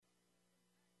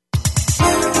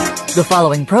The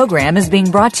following program is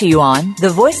being brought to you on the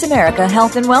Voice America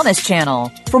Health and Wellness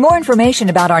channel. For more information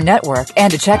about our network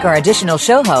and to check our additional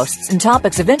show hosts and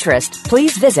topics of interest,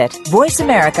 please visit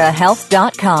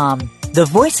voiceamericahealth.com. The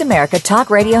Voice America Talk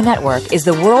Radio Network is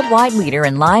the worldwide leader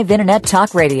in live Internet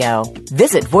talk radio.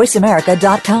 Visit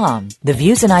voiceamerica.com. The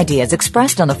views and ideas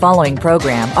expressed on the following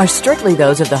program are strictly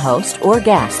those of the host or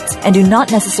guests and do not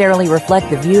necessarily reflect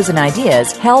the views and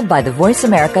ideas held by the Voice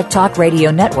America Talk Radio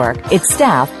Network, its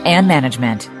staff, and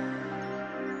management.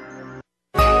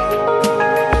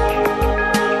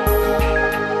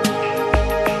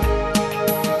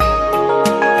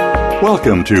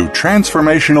 Welcome to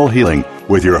Transformational Healing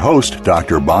with your host,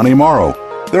 Dr. Bonnie Morrow.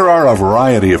 There are a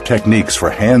variety of techniques for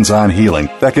hands-on healing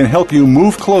that can help you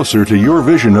move closer to your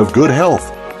vision of good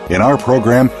health. In our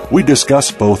program, we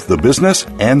discuss both the business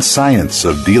and science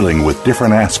of dealing with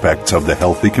different aspects of the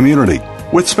healthy community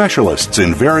with specialists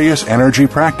in various energy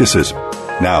practices.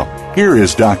 Now, here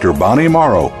is Dr. Bonnie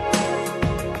Morrow.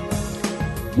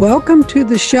 Welcome to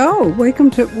the show.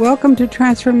 Welcome to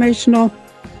Transformational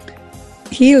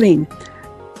Healing.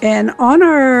 And on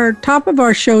our top of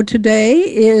our show today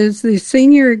is the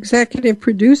senior executive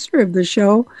producer of the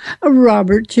show,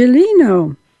 Robert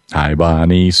Gelino. Hi,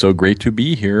 Bonnie. So great to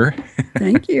be here.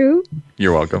 Thank you.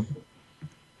 You're welcome.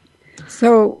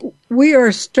 So we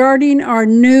are starting our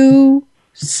new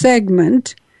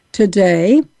segment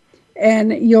today,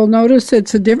 and you'll notice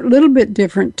it's a little bit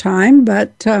different time.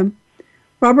 But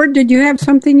Robert, did you have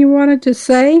something you wanted to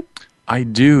say? I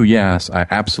do, yes. I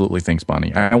absolutely. Thanks,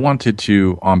 Bonnie. I wanted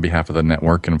to, on behalf of the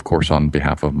network and, of course, on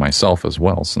behalf of myself as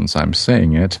well, since I'm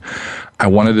saying it, I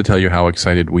wanted to tell you how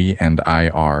excited we and I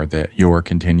are that you're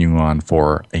continuing on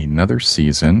for another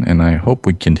season, and I hope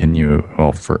we continue,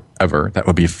 well, forever. That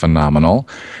would be phenomenal.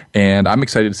 And I'm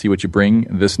excited to see what you bring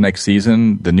this next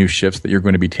season, the new shifts that you're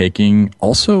going to be taking.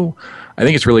 Also, I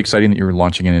think it's really exciting that you're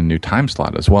launching in a new time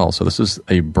slot as well. So this is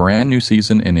a brand new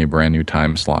season in a brand new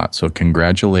time slot. So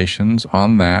congratulations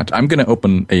on that. I'm going to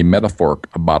open a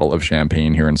bottle of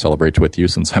champagne here and celebrate with you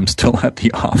since I'm still at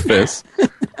the office.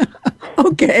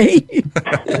 Okay.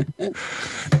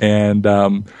 And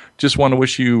just want to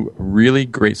wish you really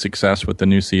great success with the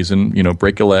new season. You know,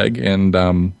 break a leg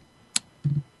and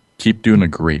keep doing a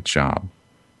great job.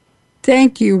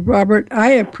 Thank you, Robert.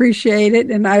 I appreciate it,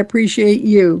 and I appreciate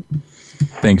you.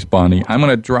 Thanks, Bonnie. I'm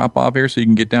going to drop off here so you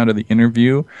can get down to the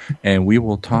interview, and we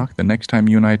will talk the next time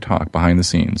you and I talk behind the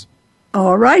scenes.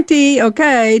 All righty.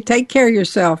 Okay. Take care of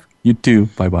yourself. You too.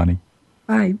 Bye, Bonnie.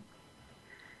 Bye.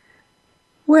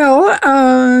 Well,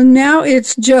 now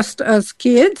it's just us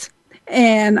kids,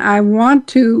 and I want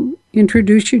to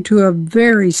introduce you to a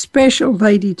very special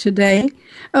lady today.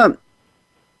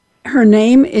 Her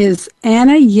name is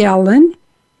Anna Yellen,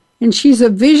 and she's a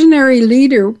visionary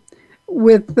leader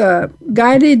with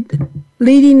guided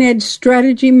leading-edge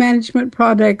strategy management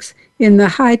products in the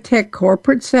high-tech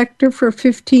corporate sector for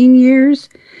 15 years.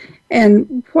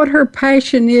 And what her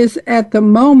passion is at the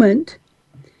moment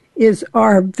is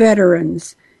our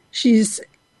veterans. She's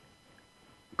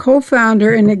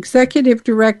co-founder and executive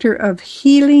director of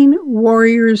Healing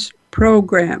Warriors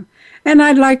Program. And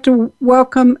I'd like to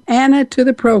welcome Anna to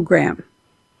the program.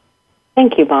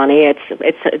 Thank you, Bonnie.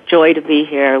 It's a joy to be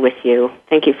here with you.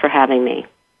 Thank you for having me.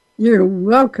 You're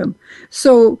welcome.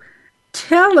 So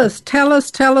tell us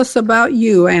about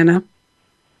you, Anna.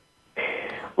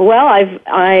 Well,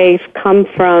 I've come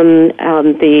from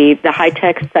the high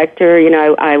tech sector. You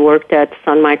know, I worked at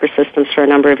Sun Microsystems for a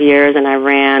number of years, and I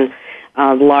ran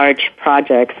large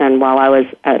projects. And while I was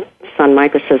at Sun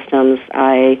Microsystems,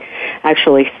 I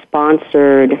actually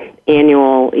sponsored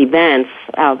annual events,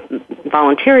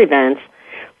 volunteer events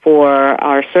for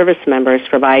our service members,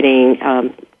 providing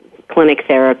clinic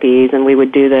therapies, and we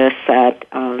would do this at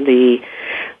the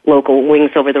local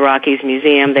Wings Over the Rockies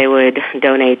Museum. They would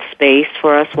donate space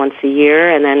for us once a year,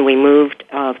 and then we moved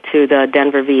to the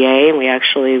Denver VA, and we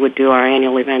actually would do our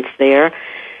annual events there.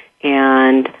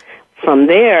 And from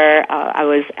there, I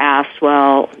was asked,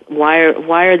 well,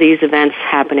 why are these events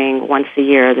happening once a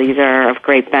year? These are of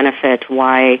great benefit.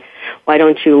 Why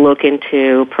don't you look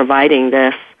into providing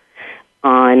this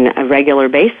on a regular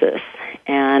basis?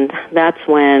 And that's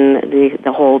when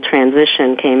the whole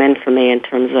transition came in for me in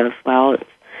terms of, well,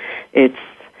 it's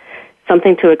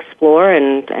something to explore,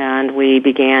 and we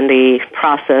began the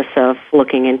process of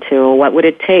looking into what would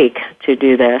it take to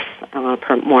do this on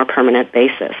a more permanent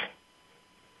basis.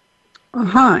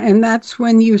 And that's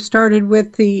when you started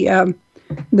with the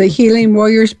Healing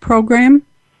Warriors program?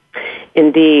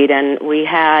 Indeed, and we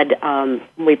had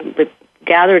we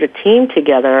gathered a team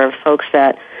together of folks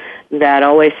that that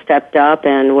always stepped up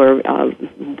and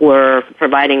were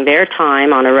providing their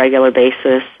time on a regular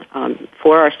basis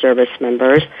for our service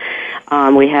members.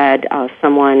 We had our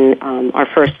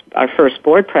first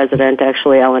board president,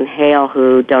 actually Ellen Hale,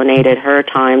 who donated her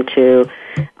time to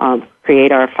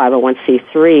create our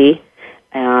 501c3,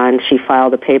 and she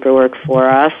filed the paperwork for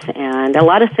us. And a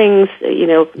lot of things,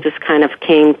 just kind of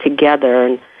came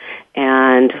together,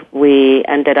 and we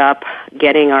ended up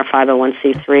getting our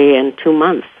 501c3 in 2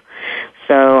 months.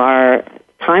 So our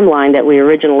timeline that we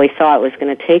originally thought was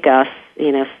going to take us,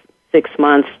 6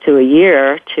 months to a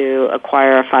year to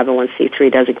acquire a 501c3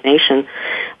 designation,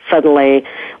 suddenly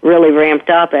really ramped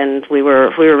up, and we were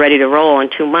ready to roll in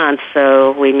 2 months.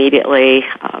 So we immediately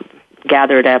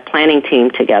gathered a planning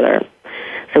team together.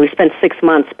 So we spent 6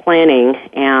 months planning,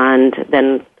 and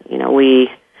then we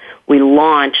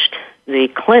launched the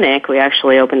clinic. We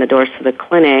actually opened the doors to the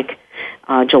clinic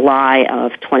July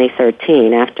of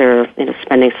 2013 after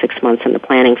spending 6 months in the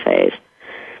planning phase.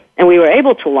 And we were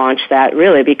able to launch that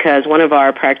really because one of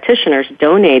our practitioners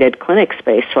donated clinic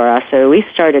space for us. So we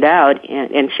started out,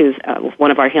 and she was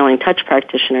one of our Healing Touch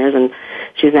practitioners, and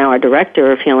she's now our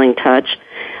director of Healing Touch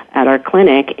at our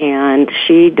clinic, and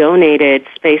she donated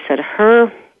space at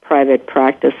her private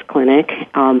practice clinic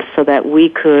so that we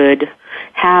could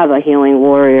have a Healing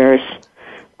Warriors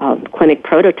clinic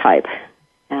prototype.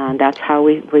 And that's how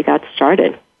we got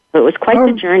started. So it was quite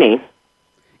the journey.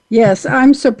 Yes,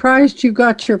 I'm surprised you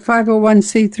got your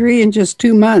 501c3 in just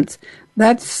 2 months.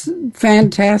 That's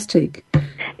fantastic.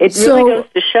 It really goes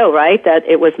to show, right, that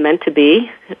it was meant to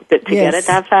be, to get it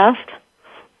that fast?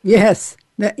 Yes,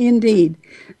 indeed.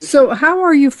 So how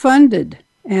are you funded,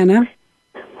 Anna?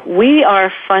 We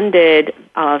are funded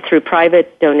through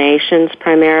private donations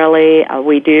primarily.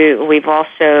 We've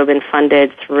also been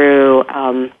funded through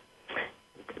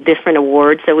different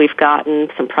awards that we've gotten,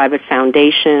 some private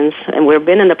foundations, and we've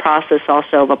been in the process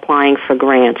also of applying for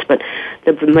grants, but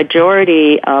the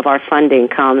majority of our funding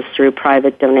comes through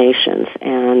private donations,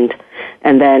 and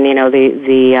then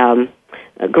the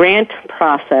grant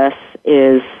process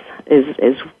is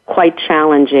quite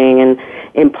challenging, and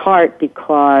in part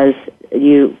because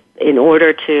in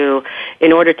order to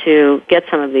get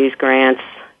some of these grants,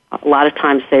 a lot of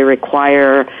times they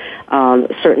require a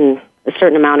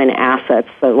certain amount in assets.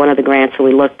 So one of the grants that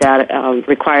we looked at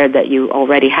required that you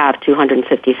already have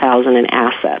 $250,000 in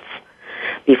assets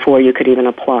before you could even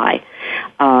apply,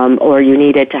 or you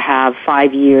needed to have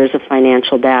 5 years of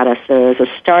financial data. So as a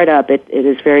startup, it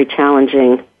is very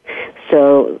challenging.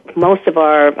 So most of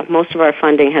our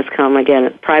funding has come,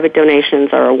 again, private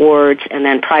donations, our awards, and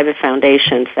then private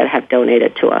foundations that have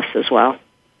donated to us as well.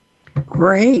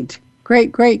 Great.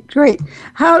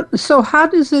 How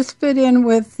does this fit in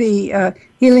with the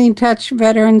Healing Touch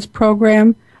Veterans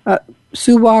Program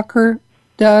Sue Walker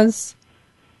does?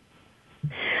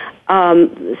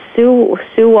 Sue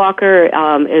Walker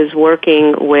is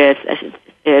working with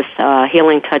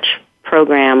Healing Touch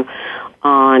Program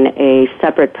on a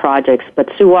separate project, but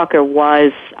Sue Walker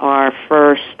was our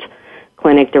first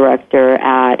clinic director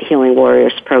at Healing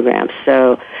Warriors program.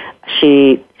 So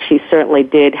she certainly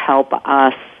did help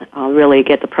us really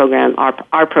get the program,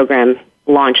 our program,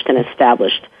 launched and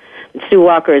established. Sue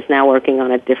Walker is now working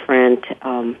on a different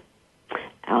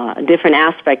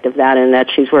aspect of that, in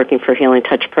that she's working for Healing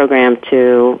Touch program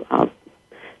to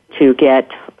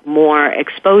get more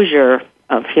exposure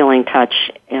of Healing Touch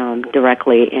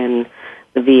directly in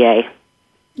the VA.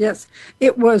 Yes,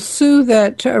 it was Sue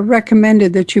that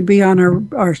recommended that you be on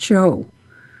our show.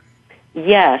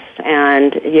 Yes,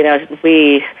 and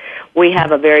we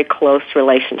have a very close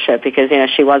relationship because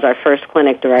she was our first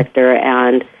clinic director,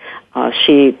 and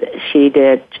she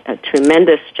did a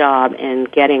tremendous job in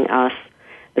getting us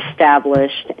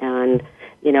established and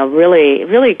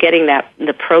really getting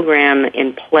the program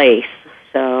in place.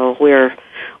 So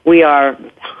we are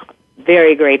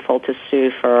very grateful to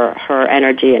Sue for her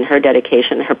energy and her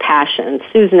dedication, her passion.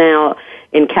 Sue's now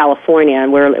in California,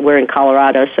 and we're in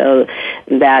Colorado, so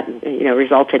that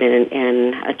resulted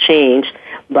in a change.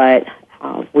 But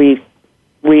we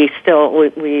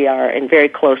are in very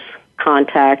close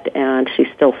contact, and she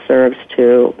still serves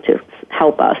to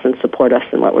help us and support us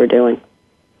in what we're doing.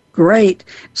 Great.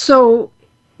 So,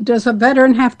 does a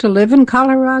veteran have to live in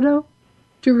Colorado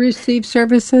to receive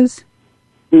services?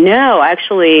 No,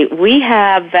 actually, we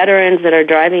have veterans that are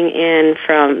driving in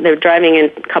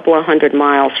a couple of 100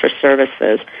 miles for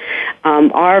services.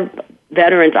 Our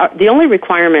veterans, the only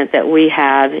requirement that we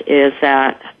have is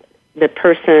that the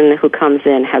person who comes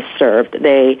in has served.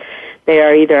 They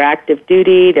are either active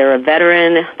duty, they're a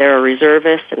veteran, they're a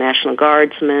reservist, a National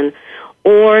Guardsman,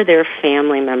 or their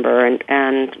family member.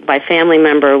 And by family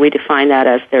member, we define that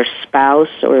as their spouse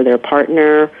or their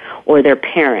partner or their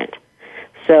parent.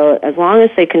 So as long as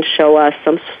they can show us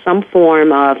some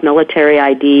form of military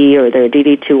ID or their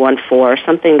DD-214,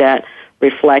 something that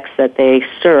reflects that they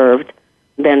served,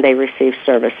 then they receive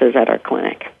services at our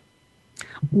clinic.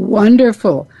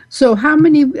 Wonderful. So how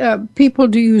many people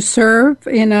do you serve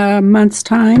in a month's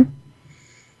time?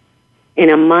 In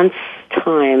a month's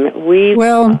time,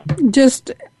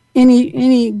 just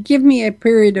any. Give me a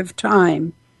period of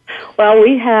time. Well,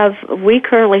 we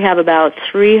currently have about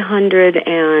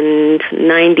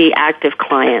 390 active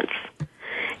clients,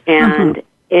 and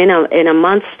in a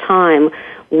month's time,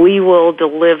 we will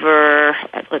deliver.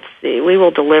 We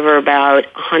will deliver about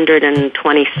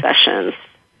 120 sessions.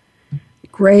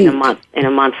 Great. In a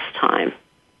month's time.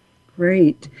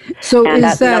 Great. So and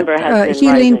is that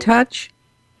Healing Touch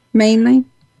mainly?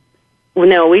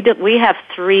 No, we have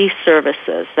 3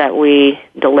 services that we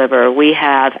deliver. We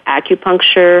have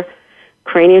acupuncture,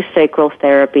 craniosacral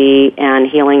therapy, and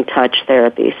healing touch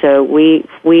therapy. So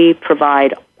we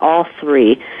provide all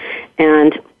 3,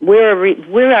 and we're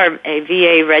a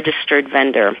VA registered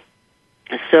vendor.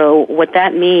 So what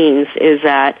that means is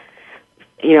that,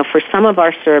 for some of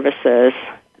our services,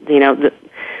 the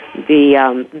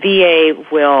VA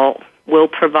will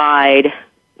provide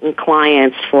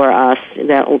clients for us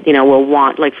that will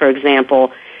want, like, for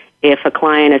example, if a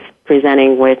client is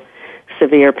presenting with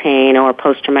severe pain or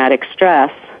post-traumatic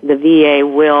stress, the VA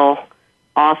will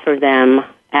offer them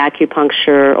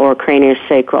acupuncture or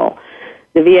craniosacral.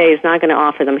 The VA is not going to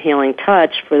offer them healing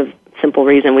touch for the simple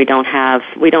reason we don't have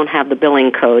the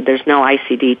billing code. There's no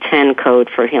ICD-10 code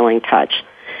for healing touch,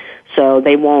 so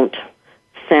they won't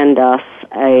send us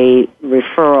a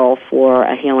referral for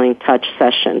a healing touch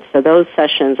session. So those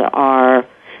sessions are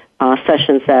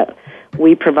sessions that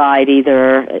we provide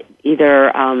either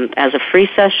as a free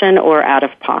session or out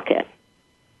of pocket.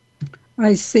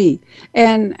 I see.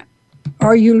 And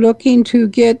are you looking to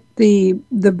get the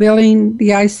billing, the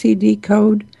ICD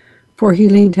code for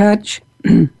healing touch?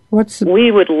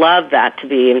 We would love that to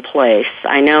be in place.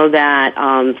 I know that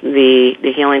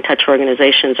the Healing Touch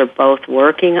organizations are both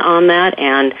working on that,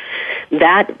 and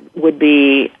that would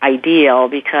be ideal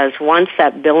because once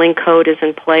that billing code is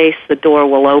in place, the door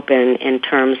will open in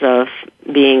terms of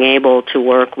being able to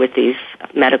work with these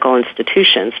medical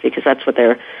institutions because that's what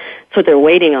they're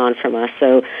waiting on from us.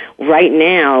 So right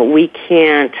now, we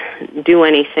can't do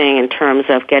anything in terms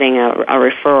of getting a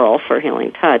referral for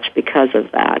Healing Touch because of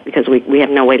that, because we have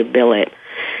no way to bill it,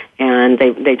 and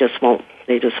they just won't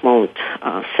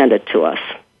send it to us.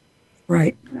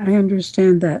 Right, I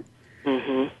understand that.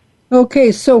 Mm-hmm.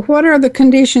 Okay, so what are the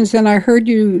conditions? And I heard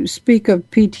you speak of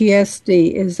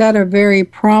PTSD. Is that a very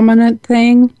prominent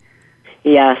thing?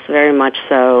 Yes, very much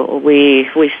so. We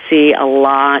see a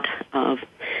lot of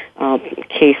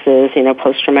cases,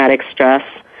 post-traumatic stress,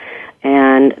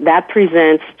 and that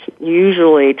presents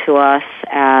usually to us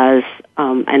as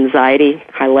anxiety,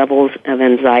 high levels of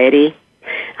anxiety,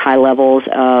 high levels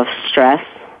of stress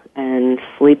and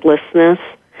sleeplessness.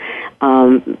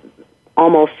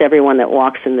 Almost everyone that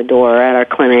walks in the door at our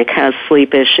clinic has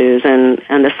sleep issues, and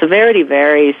the severity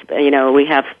varies. We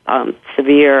have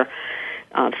severe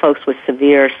folks with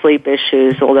severe sleep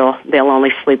issues, although they'll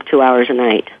only sleep 2 hours a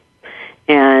night.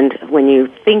 And when you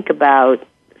think about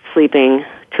sleeping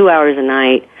 2 hours a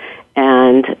night,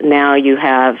 and now you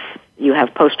have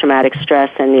post-traumatic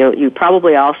stress, and you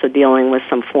probably also dealing with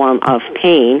some form of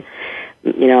pain.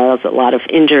 There's a lot of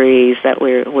injuries that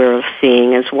we're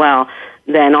seeing as well.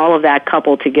 Then all of that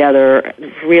coupled together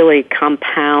really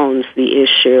compounds the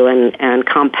issue and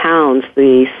compounds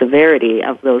the severity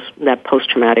of that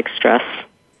post-traumatic stress.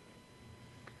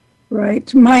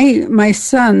 Right. My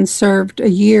son served a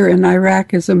year in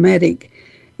Iraq as a medic,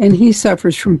 and he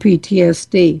suffers from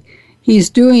PTSD. He's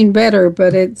doing better,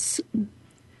 but it's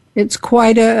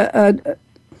quite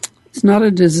it's not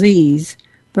a disease,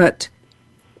 but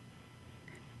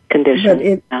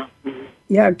condition.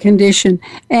 Condition.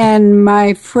 And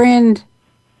my friend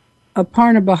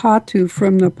Aparna Bahatu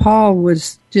from Nepal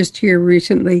was just here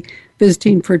recently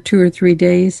visiting for 2 or 3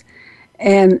 days,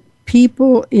 and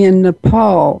people in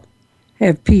Nepal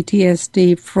have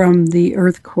PTSD from the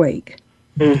earthquake.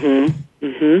 Mm-hmm.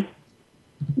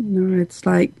 Mm-hmm. It's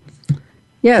like,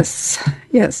 yes.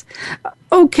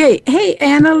 Okay. Hey,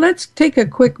 Anna, let's take a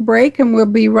quick break and we'll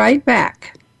be right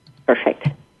back. Perfect.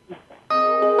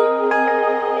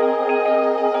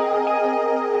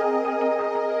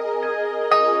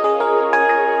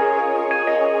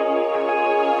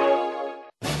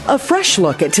 A fresh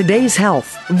look at today's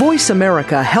health. Voice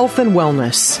America Health and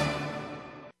Wellness.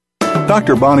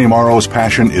 Dr. Bonnie Morrow's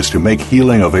passion is to make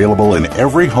healing available in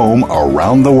every home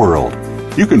around the world.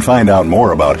 You can find out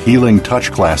more about Healing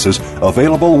Touch classes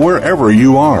available wherever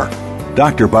you are.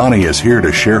 Dr. Bonnie is here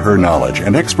to share her knowledge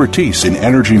and expertise in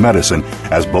energy medicine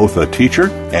as both a teacher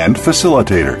and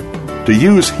facilitator. To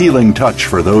use Healing Touch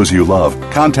for those you love,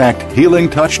 contact Healing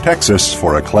Touch Texas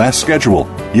for a class schedule.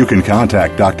 You can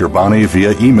contact Dr. Bonnie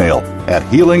via email at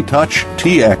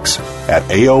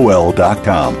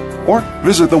healingtouchtx@aol.com or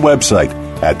visit the website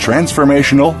at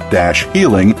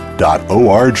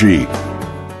transformational-healing.org.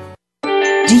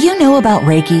 Do you know about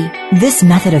Reiki? This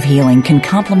method of healing can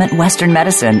complement Western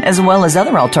medicine as well as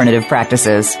other alternative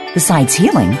practices. Besides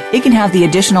healing, it can have the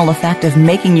additional effect of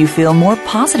making you feel more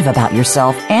positive about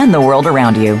yourself and the world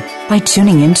around you. By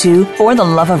tuning into For the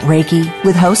Love of Reiki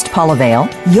with host Paula Vale,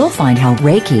 you'll find how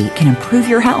Reiki can improve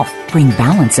your health, bring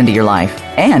balance into your life,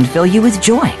 and fill you with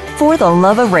joy. For the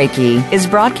Love of Reiki is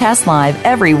broadcast live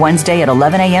every Wednesday at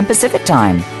 11 a.m. Pacific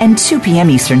Time and 2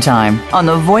 p.m. Eastern Time on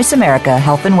the Voice America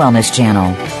Health and Wellness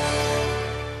Channel.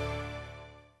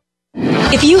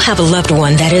 If you have a loved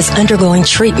one that is undergoing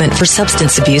treatment for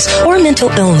substance abuse or mental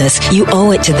illness, you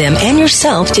owe it to them and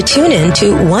yourself to tune in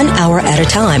to 1 Hour at a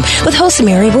Time with host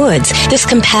Mary Woods. This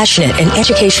compassionate and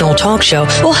educational talk show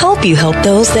will help you help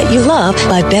those that you love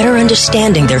by better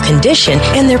understanding their condition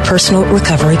and their personal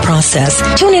recovery process.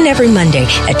 Tune in every Monday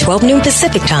at 12 noon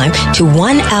Pacific Time to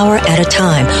 1 Hour at a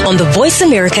Time on the Voice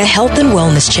America Health and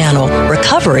Wellness Channel.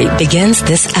 Recovery begins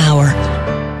this hour.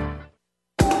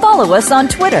 Follow us on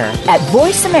Twitter at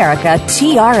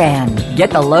VoiceAmericaTRN. Get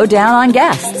the lowdown on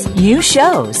guests, new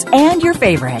shows, and your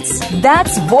favorites.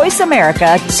 That's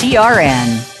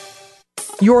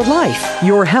VoiceAmericaTRN. Your life,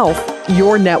 your health,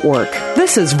 your network.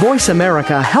 This is Voice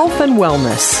America Health and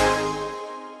Wellness.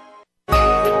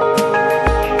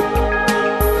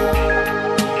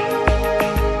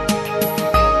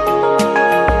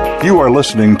 You are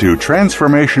listening to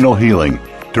Transformational Healing.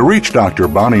 To reach Dr.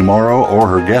 Bonnie Morrow or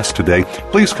her guest today,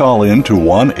 please call in to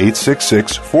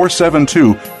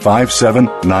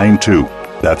 1-866-472-5792.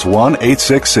 That's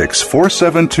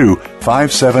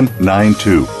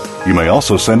 1-866-472-5792. You may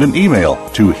also send an email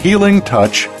to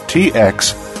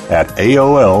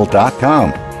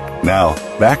healingtouchtx@aol.com. Now,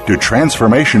 back to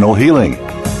Transformational Healing.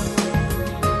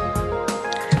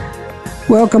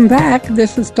 Welcome back.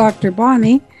 This is Dr.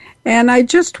 Bonnie, and I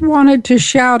just wanted to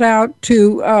shout out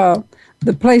to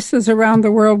the places around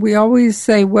the world. We always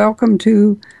say welcome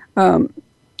to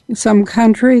some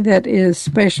country that is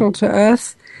special to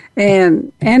us.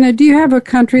 And Anna, do you have a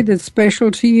country that's special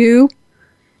to you?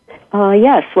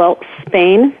 Yes. Well,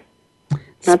 Spain.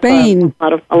 Spain.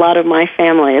 A lot of my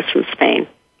family is from Spain.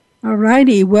 All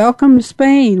righty. Welcome,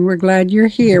 Spain. We're glad you're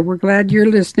here. We're glad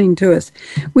you're listening to us.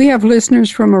 We have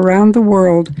listeners from around the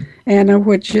world, Anna,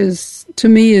 which is, to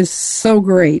me, is so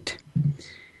great.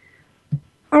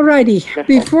 All righty.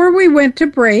 Before we went to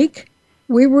break,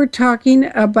 we were talking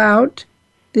about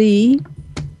the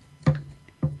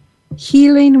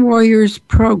Healing Warriors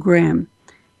program.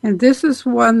 And this is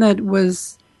one that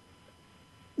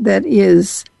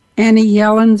is Annie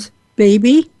Yellen's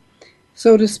baby,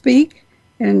 so to speak.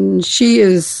 And she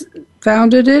has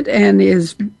founded it and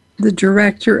is the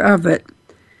director of it.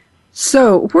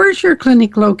 So, where's your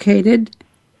clinic located,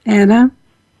 Anna?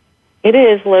 It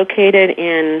is located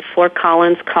in Fort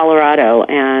Collins, Colorado,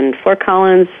 and Fort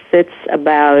Collins sits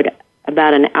about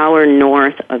an hour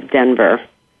north of Denver.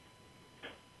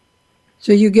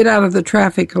 So you get out of the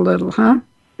traffic a little, huh?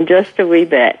 Just a wee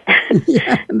bit.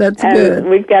 Yeah, that's good.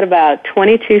 We've got about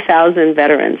 22,000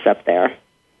 veterans up there.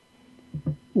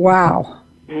 Wow.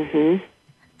 Mm-hmm.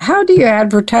 How do you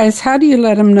advertise? How do you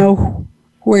let them know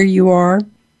where you are?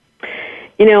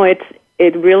 You know, it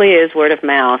really is word of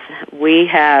mouth. We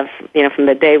have, from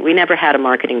the day, we never had a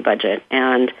marketing budget,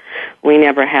 and we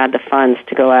never had the funds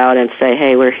to go out and say,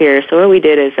 hey, we're here. So what we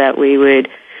did is that we would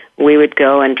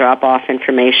go and drop off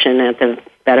information at the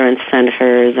veteran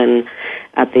centers and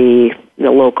at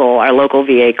our local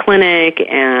VA clinic,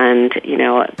 and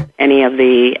any of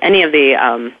the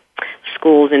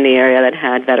schools in the area that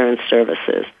had veteran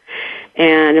services.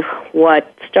 And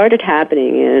what started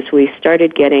happening is we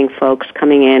started getting folks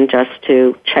coming in just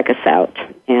to check us out,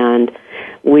 and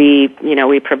we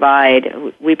provide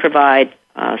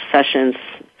sessions,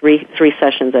 three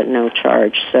sessions at no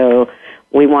charge. So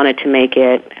we wanted to make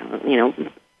it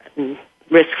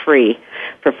risk-free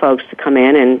for folks to come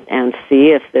in and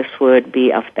see if this would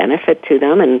be of benefit to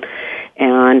them, and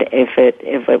if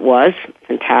it was,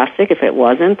 fantastic. If it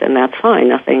wasn't, then that's fine.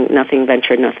 Nothing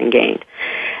ventured, nothing gained.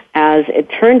 As it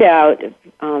turned out,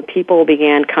 people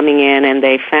began coming in and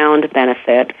they found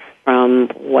benefit from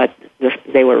what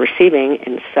they were receiving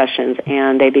in sessions,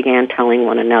 and they began telling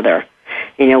one another.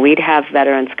 We'd have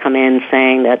veterans come in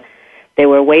saying that they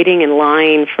were waiting in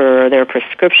line for their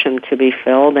prescription to be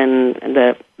filled, and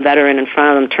the veteran in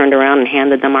front of them turned around and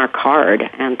handed them our card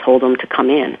and told them to come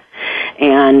in.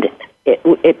 And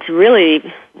it really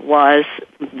was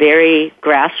very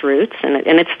grassroots, and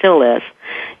it still is.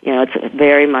 It's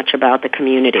very much about the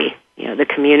community. The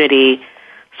community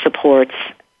supports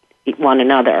one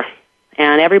another.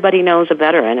 And everybody knows a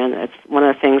veteran, and it's one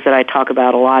of the things that I talk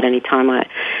about a lot anytime I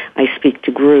speak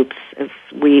to groups. Is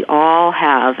we all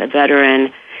have a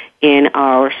veteran in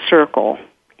our circle,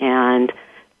 and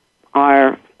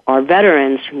our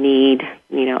veterans need,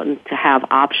 to have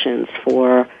options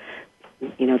for,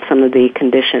 some of the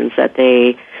conditions that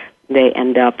they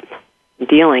end up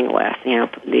dealing with.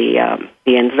 The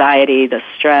anxiety, the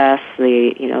stress,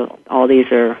 all these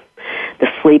are the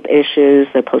sleep issues,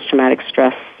 the post-traumatic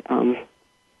stress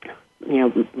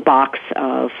box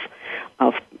of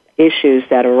issues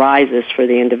that arises for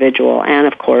the individual, and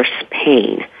of course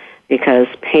pain, because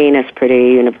pain is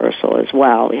pretty universal as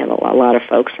well. We have a lot of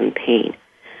folks in pain.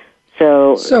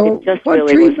 So it just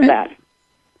really was that.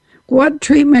 What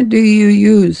treatment do you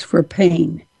use for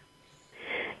pain?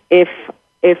 If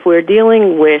we're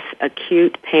dealing with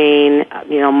acute pain,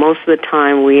 most of the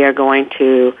time we are going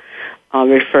to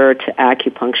refer to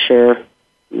acupuncture,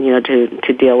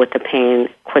 to deal with the pain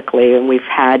quickly, and we've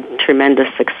had tremendous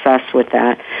success with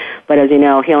that. But as you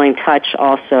know, Healing Touch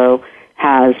also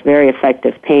has very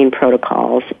effective pain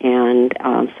protocols, and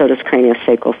so does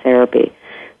craniosacral therapy.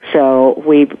 So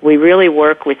we really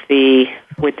work with the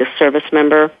service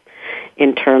member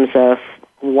in terms of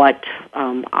what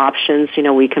options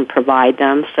we can provide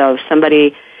them. So if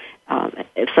somebody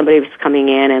was coming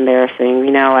in and they're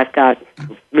saying, I've got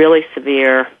really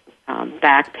severe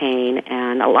back pain,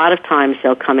 and a lot of times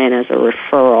they'll come in as a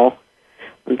referral.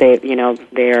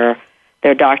 Their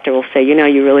doctor will say,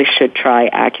 you really should try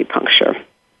acupuncture,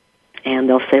 and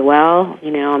they'll say, well,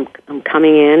 I'm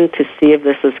coming in to see if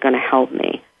this is going to help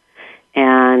me.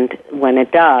 And when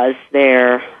it does,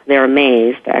 they're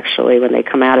amazed actually when they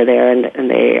come out of there, and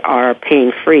they are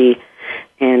pain free,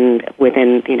 and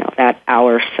within that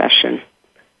hour session.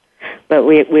 But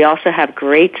we also have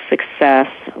great success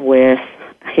with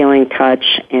Healing Touch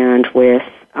and with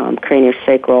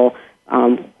craniosacral,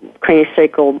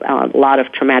 a lot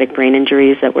of traumatic brain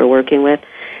injuries that we're working with.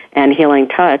 And Healing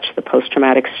Touch, the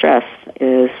post-traumatic stress,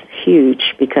 is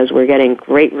huge because we're getting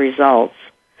great results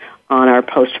on our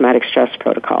post-traumatic stress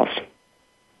protocols.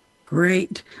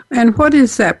 Great. And what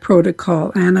is that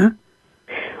protocol, Anna?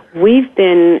 We've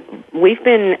been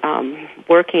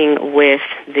working with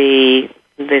the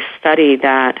study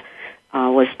that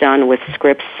was done with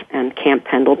Scripps and Camp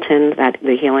Pendleton,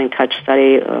 the Healing Touch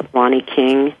study of Ronnie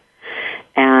King,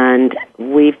 and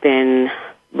we've been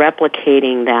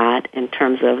replicating that in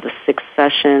terms of the 6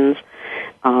 sessions,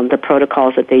 the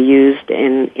protocols that they used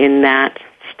in that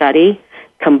study,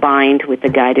 combined with the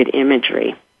guided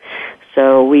imagery.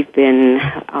 So we've been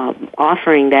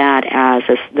offering that as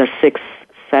the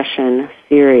 6-session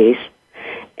series,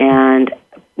 and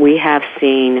we have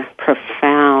seen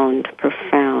profound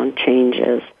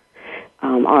changes.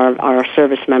 Our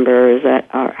service members that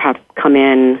have come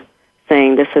in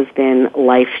saying this has been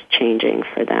life-changing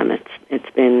for them.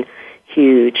 It's been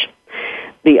huge.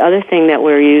 The other thing that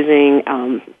we're using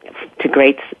to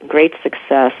great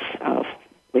success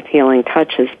with Healing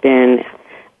Touch has been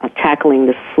tackling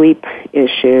the sleep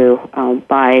issue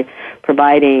by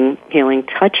providing Healing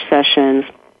Touch sessions.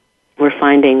 We're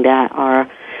finding that our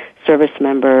service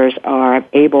members are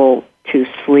able to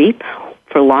sleep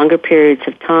for longer periods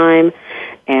of time,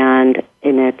 and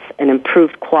it's an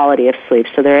improved quality of sleep.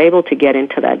 So they're able to get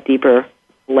into that deeper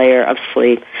layer of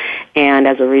sleep. And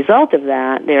as a result of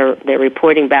that, they're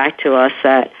reporting back to us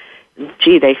that,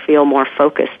 they feel more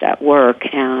focused at work,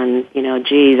 and,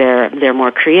 they're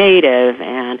more creative,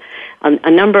 and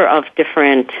a number of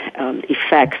different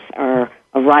effects are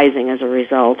arising as a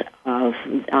result of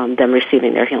them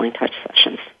receiving their Healing Touch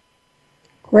sessions.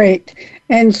 Great.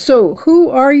 And so who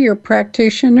are your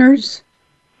practitioners?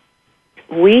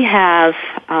 We have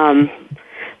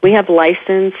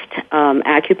licensed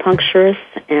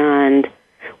acupuncturists, and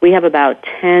we have about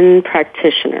 10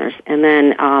 practitioners. And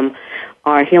then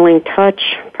our Healing Touch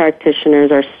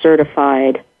practitioners are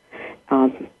certified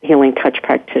Healing Touch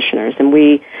practitioners. And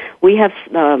we ask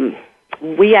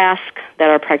that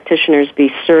our practitioners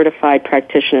be certified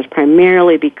practitioners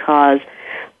primarily because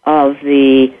of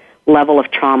the level of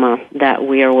trauma that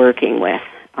we are working with.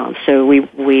 So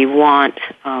we want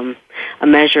a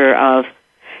measure of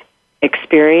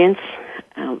experience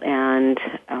and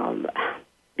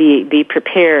be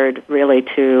prepared really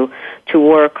to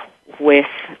work with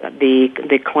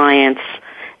the clients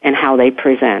and how they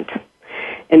present.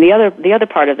 And the other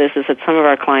part of this is that some of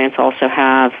our clients also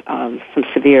have some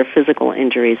severe physical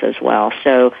injuries as well.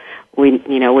 So we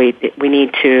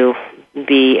need to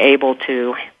be able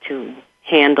to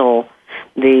handle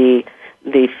the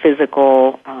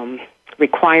physical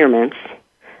requirements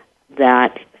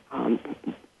that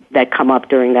come up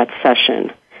during that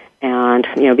session, and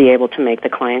be able to make the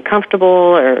client comfortable,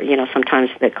 or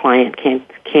sometimes the client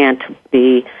can't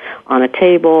be on a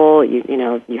table.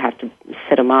 You have to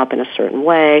sit them up in a certain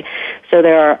way. So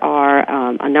there are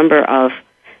a number of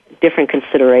different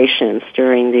considerations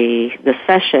during the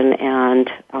session, and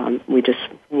we just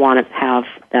want to have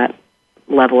that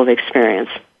level of experience.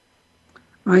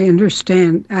 I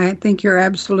understand. I think you're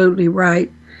absolutely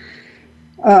right.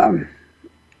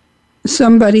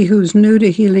 Somebody who's new to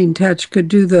Healing Touch could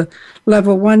do the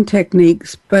level 1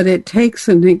 techniques, but it takes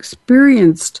an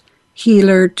experienced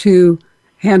healer to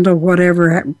handle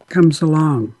whatever comes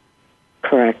along.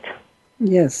 Correct.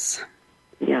 Yes.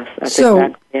 Yes, that's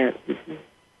exactly it.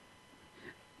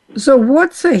 Mm-hmm. So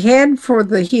what's ahead for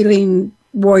the Healing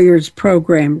Warriors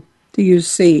program, do you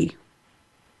see?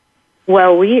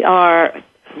 Well,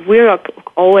 we're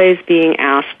always being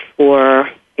asked for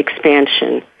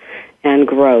expansion and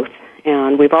growth.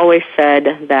 And we've always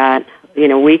said that,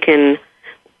 we can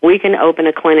open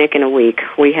a clinic in a week.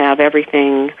 We have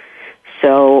everything,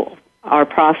 so our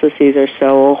processes are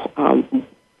so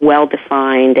well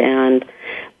defined, and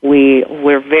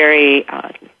we're very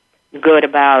good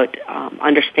about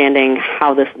understanding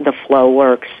how the flow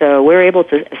works. So we're able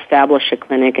to establish a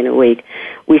clinic in a week.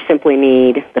 We simply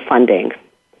need the funding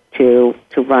to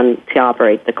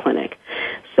operate the clinic.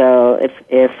 So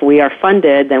if we are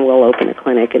funded, then we'll open a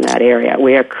clinic in that area.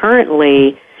 We are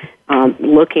currently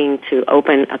looking to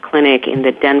open a clinic in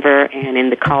the Denver and in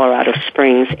the Colorado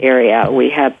Springs area. We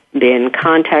have been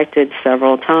contacted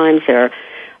several times.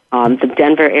 The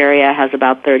Denver area has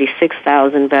about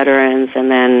 36,000 veterans, and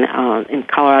then in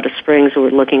Colorado Springs we're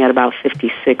looking at about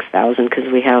 56,000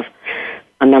 because we have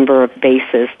a number of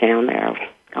bases down there.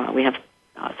 We have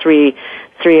three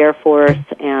Air Force,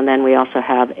 and then we also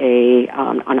have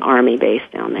an Army base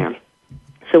down there.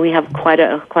 So we have quite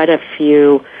a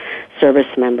few service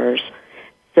members.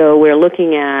 So we're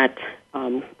looking at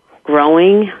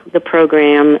growing the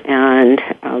program and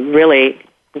really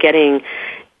getting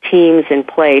teams in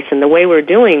place. And the way we're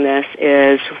doing this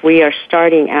is we are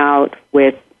starting out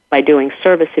by doing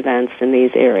service events in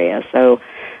these areas. So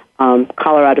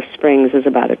Colorado Springs is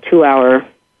about a 2-hour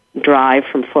drive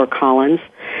from Fort Collins.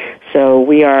 So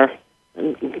we are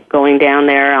going down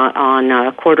there on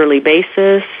a quarterly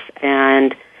basis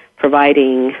and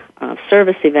providing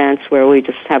service events where we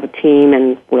just have a team,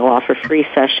 and we'll offer free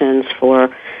sessions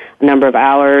for a number of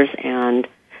hours and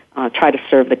try to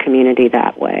serve the community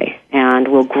that way. And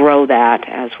we'll grow that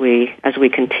as we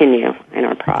continue in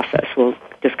our process. We'll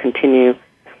just continue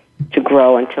to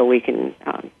grow until we can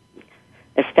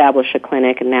establish a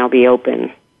clinic and now be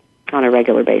open on a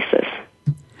regular basis.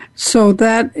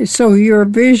 So your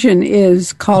vision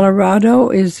is Colorado.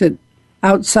 Is it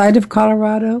outside of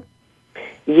Colorado?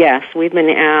 Yes, we've been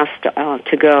asked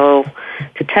to go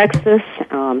to Texas,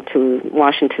 to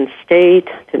Washington State,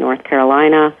 to North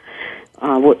Carolina.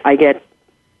 I get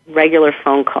regular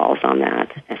phone calls on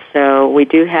that. So we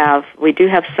do have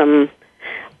some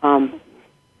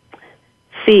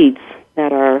seeds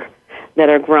that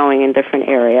are growing in different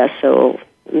areas. So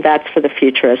that's for the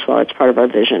future as well. It's part of our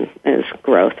vision is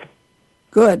growth.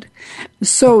 Good.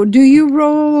 So do you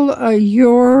roll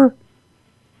your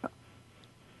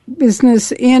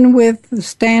business in with the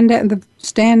stand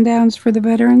downs for the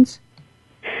veterans?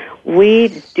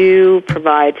 We do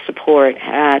provide support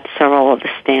at several of the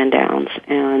stand downs,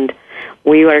 and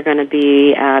we are going to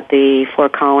be at the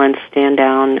Fort Collins stand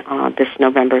down this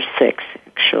November 6th,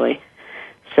 actually.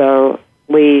 So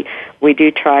we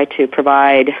do try to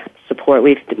provide support.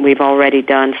 We've already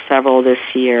done several this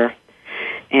year,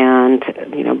 and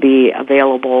be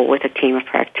available with a team of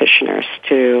practitioners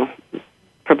to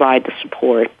provide the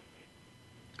support.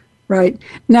 Right.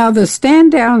 Now, the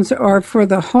stand-downs are for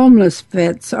the homeless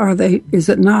vets, are they? Is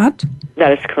it not?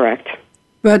 That is correct.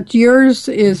 But yours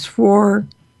is for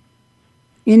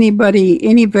any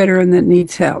veteran that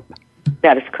needs help.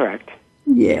 That is correct.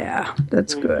 Yeah,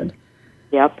 that's good.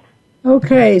 Yep.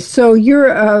 Okay, so you're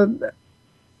a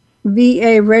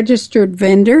VA registered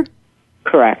vendor?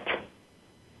 Correct.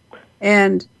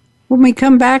 And when we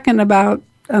come back in about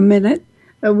a minute,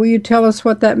 will you tell us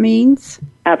what that means?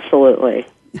 Absolutely.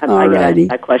 I get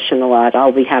that question a lot.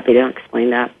 I'll be happy to explain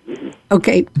that. Mm-hmm.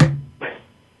 Okay.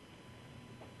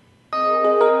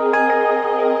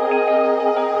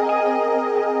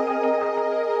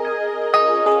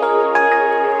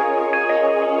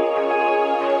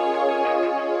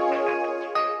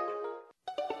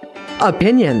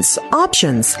 Opinions,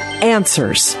 options,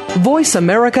 answers. Voice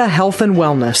America Health and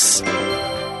Wellness.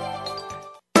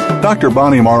 Dr.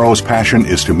 Bonnie Morrow's passion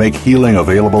is to make healing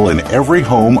available in every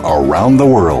home around the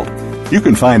world. You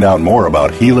can find out more about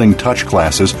Healing Touch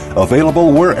classes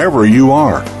available wherever you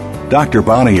are. Dr.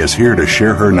 Bonnie is here to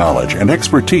share her knowledge and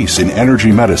expertise in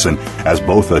energy medicine as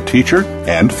both a teacher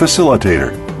and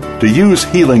facilitator. To use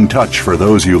Healing Touch for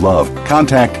those you love,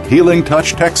 contact Healing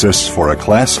Touch Texas for a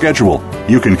class schedule.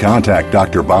 You can contact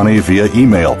Dr. Bonnie via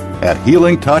email at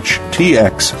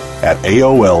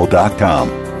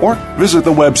healingtouchtx@aol.com or visit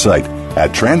the website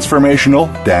at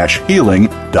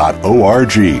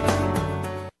transformational-healing.org.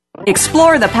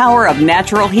 Explore the power of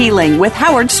natural healing with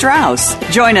Howard Strauss.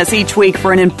 Join us each week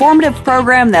for an informative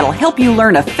program that'll help you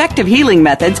learn effective healing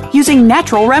methods using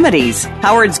natural remedies.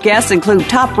 Howard's guests include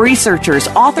top researchers,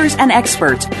 authors, and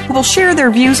experts who will share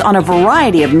their views on a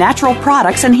variety of natural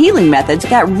products and healing methods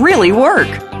that really work.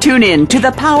 Tune in to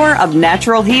The Power of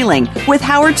Natural Healing with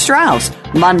Howard Strauss,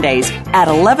 Mondays at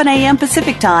 11 a.m.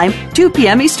 Pacific Time, 2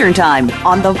 p.m. Eastern Time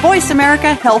on the Voice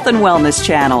America Health and Wellness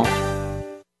Channel.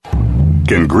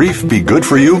 Can grief be good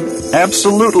for you?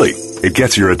 Absolutely. It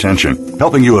gets your attention,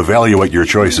 helping you evaluate your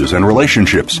choices and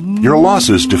relationships. Your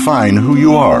losses define who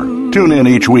you are. Tune in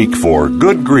each week for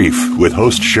Good Grief with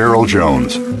host Cheryl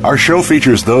Jones. Our show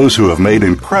features those who have made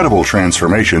incredible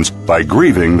transformations by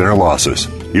grieving their losses.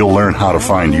 You'll learn how to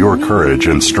find your courage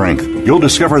and strength. You'll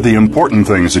discover the important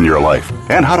things in your life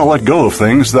and how to let go of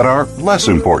things that are less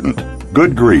important.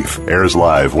 Good Grief airs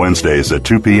live Wednesdays at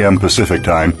 2 p.m. Pacific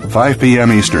Time, 5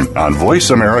 p.m. Eastern on Voice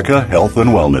America Health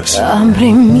and Wellness.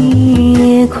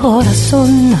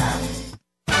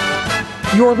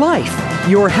 Your life,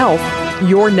 your health,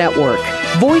 your network.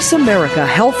 Voice America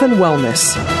Health and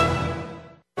Wellness.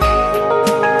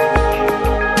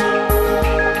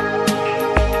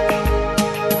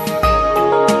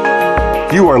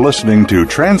 You are listening to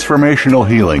Transformational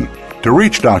Healing. To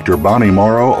reach Dr. Bonnie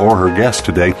Morrow or her guest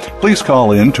today, please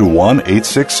call in to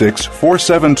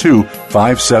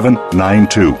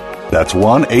 1-866-472-5792. That's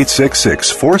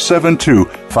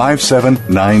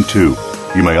 1-866-472-5792.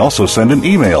 You may also send an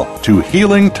email to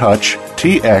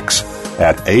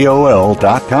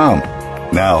healingtouchtx@aol.com.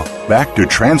 Now, back to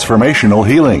Transformational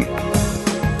Healing.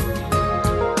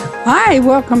 Hi,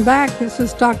 welcome back. This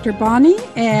is Dr. Bonnie,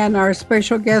 and our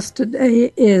special guest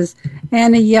today is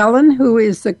Anna Yellen, who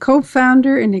is the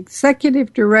co-founder and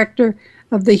executive director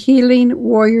of the Healing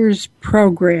Warriors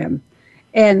program.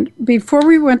 And before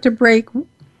we went to break,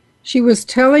 she was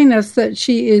telling us that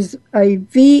she is a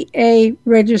VA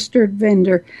registered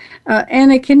vendor.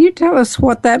 Anna, can you tell us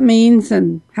what that means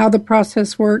and how the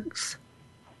process works?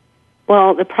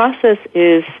 Well, the process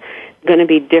is going to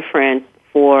be different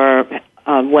for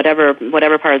whatever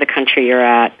part of the country you're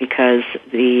at, because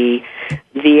the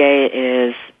VA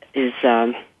is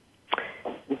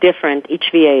different. Each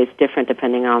VA is different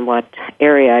depending on what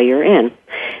area you're in.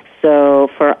 So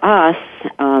for us,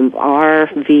 our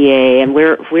VA, and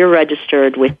we're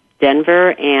registered with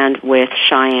Denver and with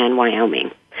Cheyenne,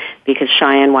 Wyoming, because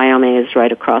Cheyenne, Wyoming is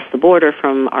right across the border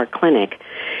from our clinic.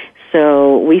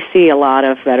 So we see a lot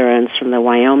of veterans from the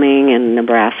Wyoming and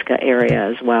Nebraska area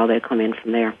as well. They come in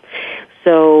from there.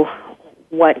 So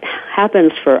what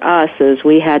happens for us is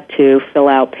we had to fill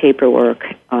out paperwork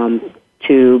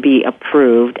to be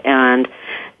approved, and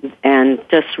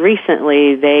just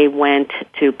recently they went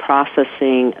to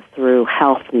processing through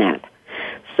HealthNet.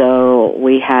 So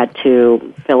we had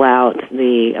to fill out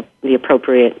the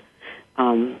appropriate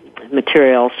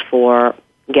materials for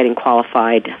getting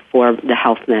qualified for the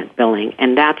HealthNet billing,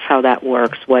 and that's how that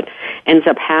works. What ends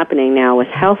up happening now with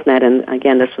HealthNet, and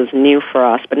again, this was new for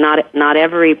us, but not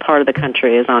every part of the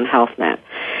country is on HealthNet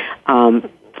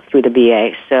through the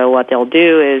VA. So what they'll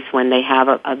do is when they have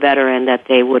a veteran that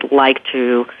they would like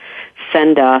to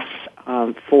send us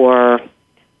for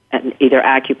either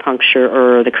acupuncture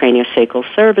or the craniosacral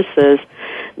services,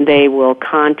 they will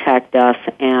contact us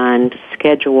and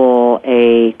schedule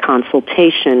a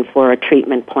consultation for a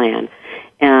treatment plan.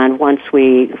 And once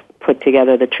we put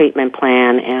together the treatment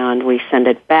plan and we send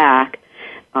it back,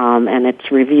 and it's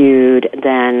reviewed,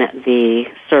 then the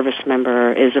service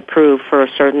member is approved for a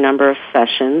certain number of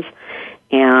sessions,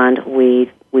 and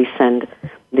we send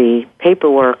the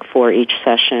paperwork for each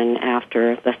session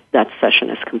after that session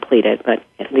is completed. But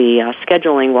the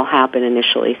scheduling will happen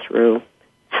initially through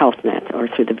HealthNet or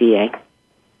through the VA.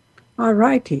 All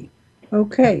righty.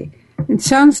 Okay. It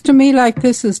sounds to me like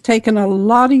this has taken a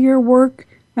lot of your work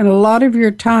and a lot of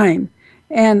your time,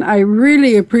 and I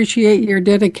really appreciate your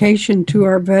dedication to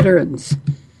our veterans.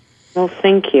 Well,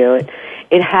 thank you.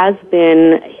 It has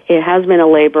been it has been a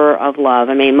labor of love.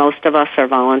 I mean, most of us are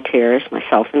volunteers,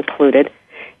 myself included,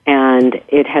 and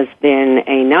it has been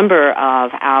a number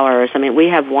of hours. I mean, we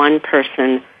have one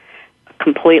person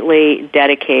completely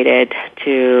dedicated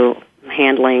to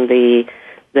handling the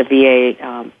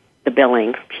VA, the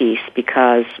billing piece,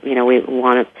 because, you know, we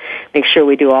want to make sure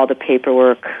we do all the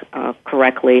paperwork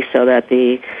correctly so that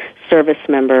the service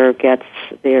member gets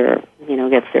their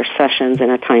sessions in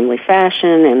a timely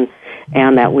fashion,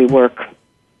 and that we work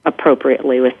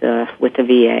appropriately with the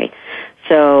VA.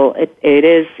 So it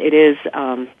is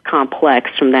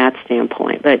complex from that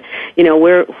standpoint. But, you know,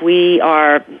 we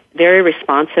are very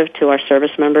responsive to our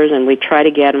service members, and we try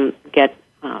to get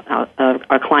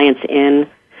our clients in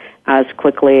as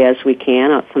quickly as we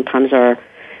can. Sometimes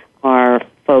our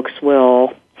folks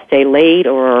will stay late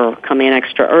or come in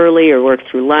extra early or work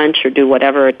through lunch or do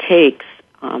whatever it takes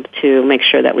to make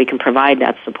sure that we can provide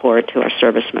that support to our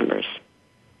service members,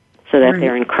 so that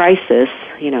they're in crisis,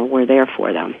 you know, we're there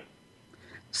for them.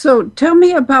 So tell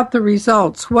me about the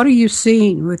results. What are you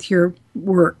seeing with your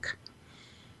work?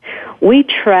 We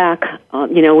track, one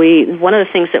of the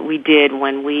things that we did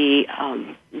when we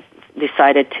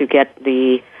decided to get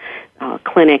the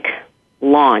clinic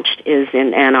launched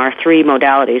and our three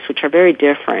modalities, which are very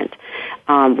different.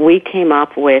 We came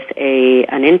up with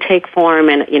an intake form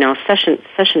and, you know,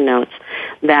 session notes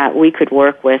that we could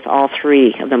work with all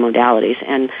three of the modalities,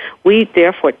 and we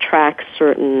therefore track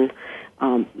certain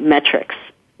metrics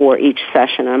for each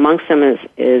session. Amongst them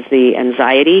is the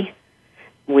anxiety.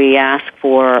 We ask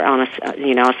for on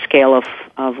a scale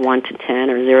of 1 to 10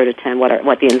 or 0 to 10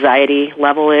 what the anxiety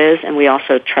level is, and we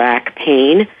also track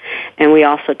pain, and we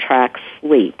also track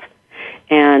sleep.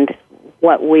 And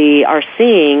what we are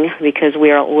seeing, because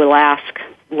we'll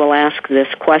ask this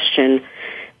question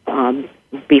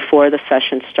before the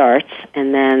session starts,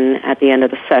 and then at the end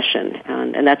of the session,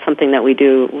 and that's something that we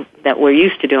do, that we're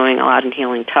used to doing a lot in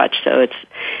Healing Touch. So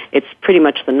it's pretty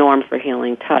much the norm for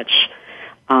Healing Touch.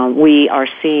 We are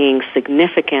seeing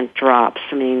significant drops.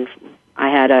 I mean, I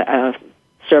had a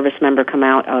service member come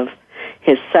out of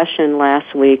his session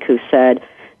last week who said,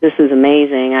 "This is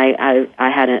amazing. I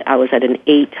was at an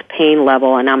 8 pain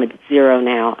level, and I'm at 0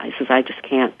 now." I says, I just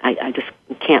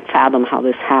can't fathom how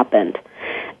this happened.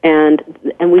 And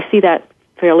we see that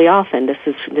fairly often. This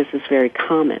is very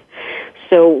common.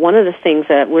 So one of the things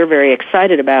that we're very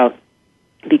excited about,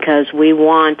 because we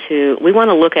want to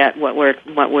look at what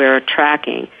we're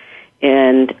tracking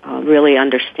and really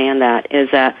understand that, is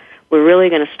that we're really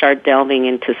going to start delving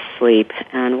into sleep,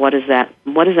 and what does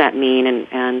that mean,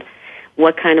 and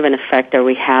what kind of an effect are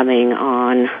we having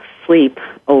on sleep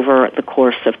over the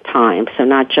course of time? So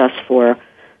not just for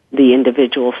the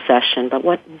individual session, but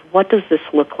what does this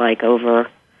look like over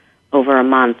a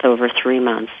month, over 3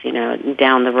 months, you know,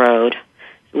 down the road?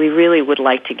 We really would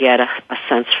like to get a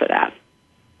sense for that.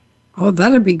 Oh,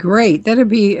 that'd be great. That'd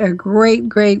be a great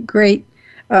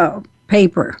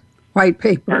paper, white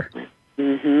paper.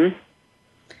 Mm-hmm.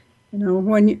 You know,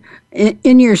 when you,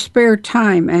 in your spare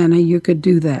time, Anna, you could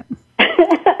do that.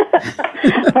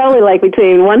 Probably like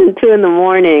between 1 and 2 in the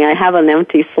morning. I have an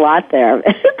empty slot there.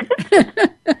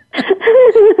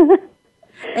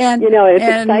 And you know, it's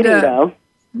exciting though.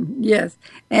 Yes,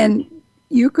 and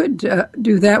you could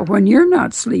do that when you're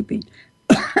not sleeping.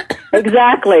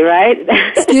 Exactly, right?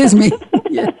 Excuse me.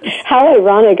 Yes. How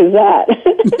ironic is that?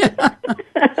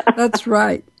 That's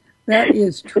right. That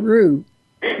is true.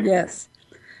 Yes.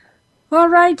 All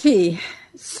righty.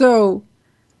 So,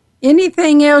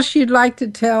 anything else you'd like to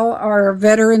tell our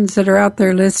veterans that are out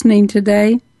there listening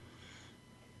today?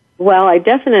 Well, I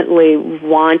definitely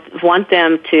want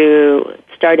them to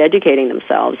start educating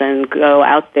themselves and go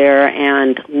out there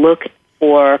and look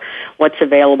for what's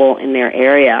available in their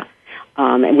area.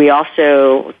 And we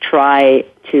also try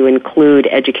to include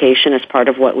education as part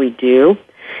of what we do.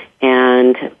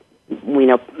 And, you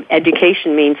know,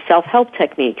 education means self-help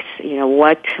techniques. You know,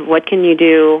 what can you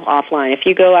do offline? If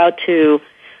you go out to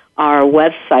our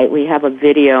website, we have a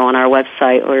video on our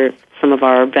website where some of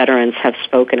our veterans have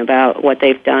spoken about what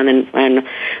they've done. And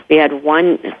we had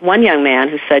one young man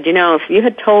who said, you know, if you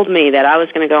had told me that I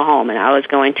was going to go home and I was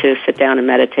going to sit down and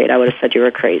meditate, I would have said you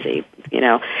were crazy, you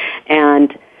know.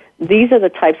 And these are the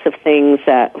types of things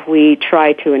that we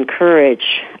try to encourage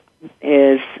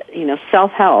is, you know,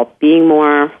 self-help, being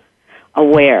more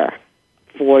aware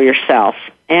for yourself.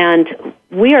 And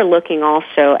we are looking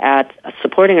also at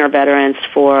supporting our veterans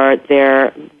for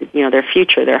their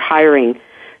future, their hiring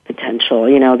potential.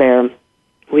 You know,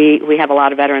 we have a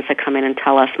lot of veterans that come in and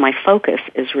tell us, my focus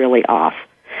is really off.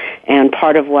 And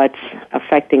part of what's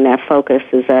affecting that focus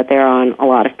is that they're on a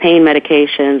lot of pain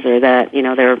medications, or that,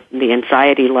 the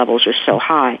anxiety levels are so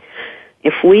high.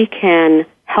 If we can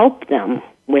help them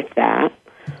with that,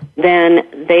 then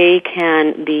they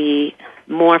can be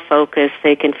more focused,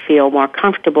 they can feel more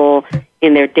comfortable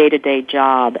in their day-to-day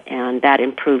job, and that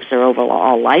improves their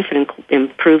overall life and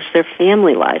improves their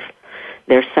family life,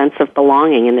 their sense of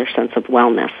belonging and their sense of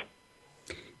wellness.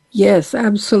 Yes,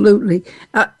 absolutely.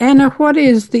 Anna, what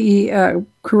is the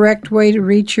correct way to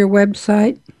reach your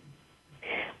website?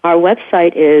 Our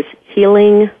website is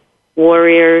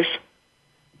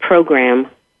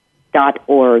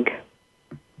healingwarriorsprogram.org.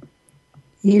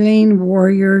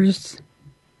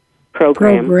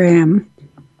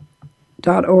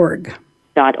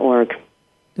 healingwarriorsprogram.org.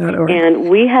 And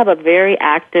we have a very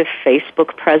active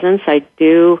Facebook presence. I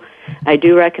do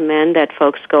recommend that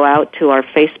folks go out to our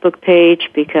Facebook page,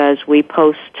 because we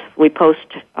post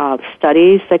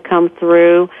studies that come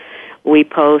through. We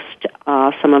post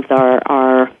some of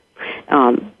our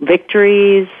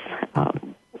victories.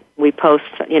 We post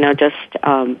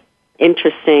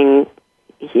interesting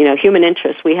human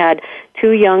interest. We had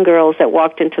 2 young girls that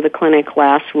walked into the clinic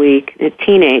last week,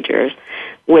 teenagers,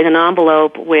 with an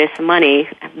envelope with money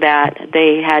that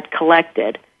they had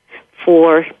collected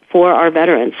for our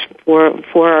veterans, for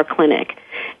our clinic.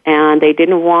 And they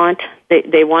didn't want,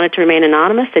 they wanted to remain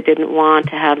anonymous. They didn't want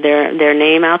to have their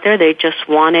name out there. They just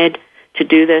wanted to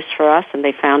do this for us, and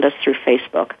they found us through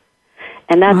Facebook.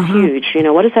 And that's huge.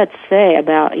 What does that say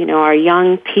about, our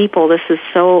young people? This is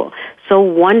so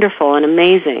wonderful and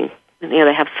amazing.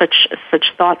 They have such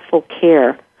thoughtful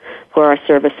care for our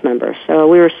service members. So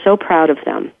we were so proud of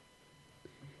them.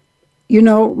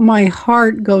 My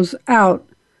heart goes out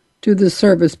to the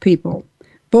service people,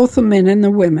 both the men and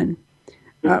the women.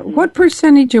 What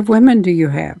percentage of women do you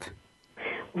have?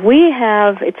 We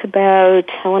have, it's about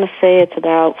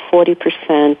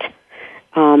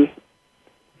 40%,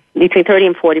 between 30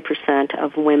 and 40%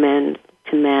 of women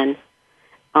to men.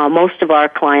 Most of our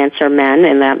clients are men,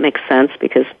 and that makes sense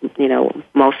because,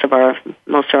 most of our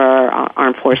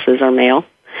armed forces are male.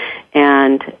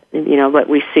 And, but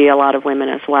we see a lot of women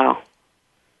as well.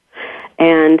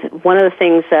 And one of the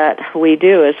things that we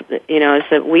do is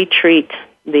that we treat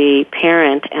the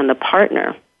parent and the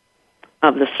partner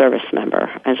of the service member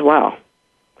as well.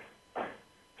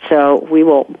 So we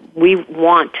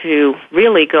want to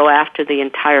really go after the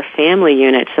entire family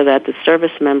unit, so that the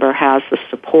service member has the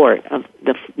support of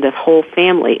the whole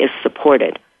family is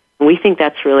supported. And we think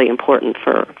that's really important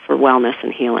for wellness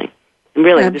and healing. And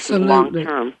really, Absolutely. This is long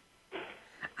term.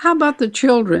 How about the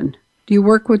children? Do you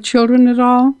work with children at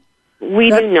all? We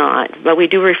do not, but we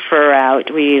do refer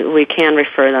out. We can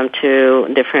refer them to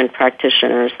different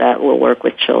practitioners that will work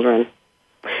with children.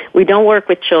 We don't work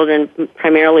with children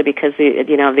primarily because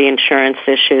the insurance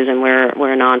issues, and we're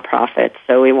a nonprofit,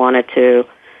 so we wanted to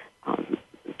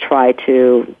try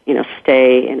to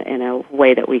stay in a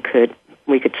way that we could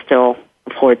still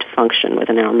afford to function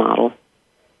within our model.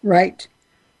 Right.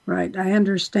 I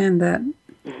understand that.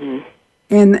 Mm-hmm.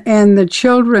 And the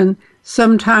children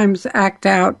sometimes act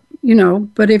out,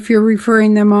 but if you're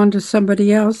referring them on to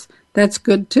somebody else, that's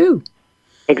good too.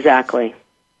 Exactly.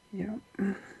 Yeah.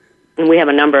 And we have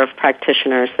a number of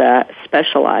practitioners that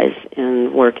specialize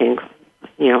in working,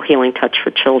 healing touch for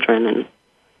children. And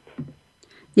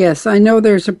yes, I know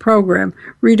there's a program,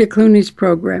 Rita Clooney's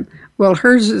program. Well,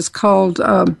 hers is called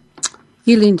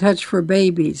Healing Touch for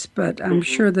Babies, but I'm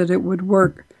sure that it would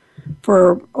work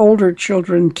for older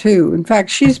children too. In fact,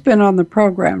 she's been on the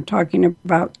program talking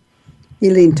about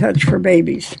Healing Touch for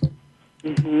Babies.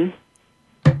 Mm-hmm.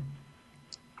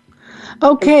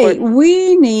 Okay,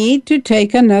 we need to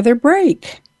take another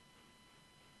break.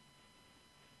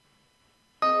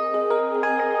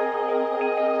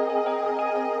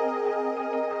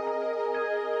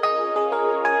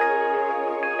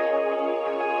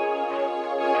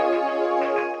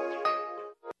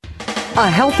 A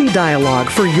healthy dialogue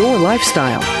for your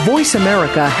lifestyle. Voice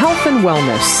America Health and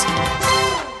Wellness.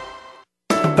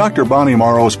 Dr. Bonnie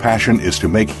Morrow's passion is to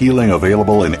make healing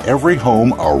available in every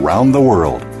home around the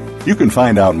world. You can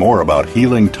find out more about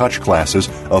Healing Touch classes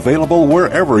available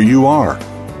wherever you are.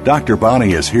 Dr.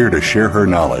 Bonnie is here to share her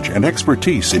knowledge and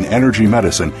expertise in energy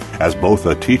medicine as both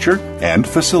a teacher and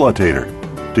facilitator.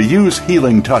 To use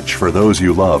Healing Touch for those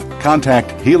you love,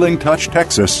 contact Healing Touch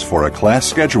Texas for a class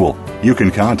schedule. You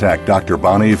can contact Dr.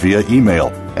 Bonnie via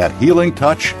email at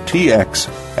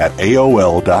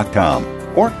healingtouchtx@aol.com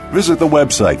or visit the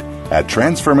website at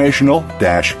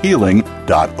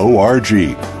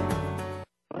transformational-healing.org.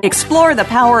 Explore the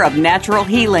power of natural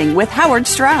healing with Howard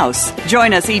Strauss.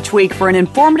 Join us each week for an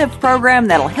informative program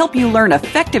that'll help you learn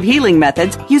effective healing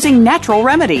methods using natural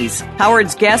remedies.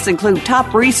 Howard's guests include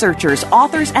top researchers,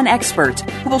 authors, and experts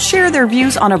who will share their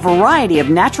views on a variety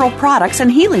of natural products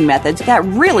and healing methods that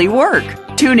really work.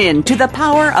 Tune in to The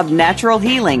Power of Natural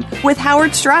Healing with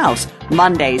Howard Strauss,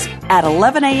 Mondays at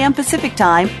 11 a.m. Pacific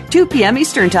Time, 2 p.m.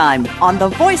 Eastern Time on the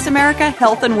Voice America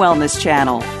Health and Wellness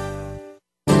Channel.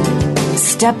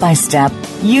 Step by step,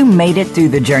 you made it through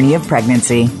the journey of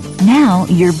pregnancy. Now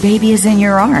your baby is in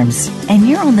your arms, and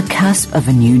you're on the cusp of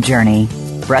a new journey,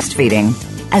 breastfeeding.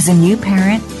 As a new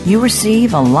parent, you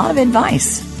receive a lot of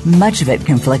advice, much of it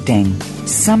conflicting,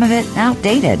 some of it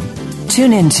outdated.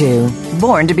 Tune into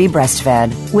Born to be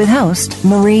Breastfed with host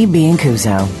Marie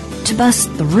Biancuzzo to bust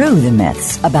through the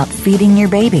myths about feeding your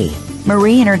baby.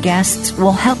 Marie and her guests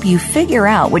will help you figure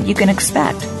out what you can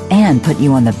expect and put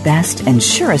you on the best and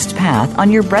surest path on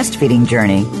your breastfeeding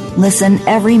journey. Listen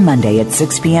every Monday at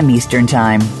 6 p.m. Eastern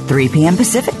Time, 3 p.m.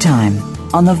 Pacific Time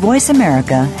on the Voice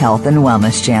America Health and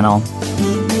Wellness Channel.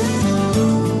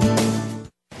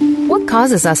 What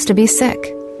causes us to be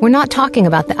sick? We're not talking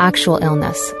about the actual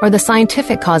illness or the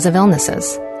scientific cause of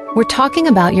illnesses. We're talking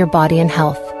about your body and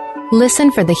health. Listen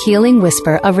for the healing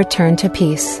whisper of return to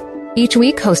peace. Each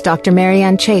week, host Dr.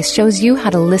 Marianne Chase shows you how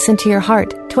to listen to your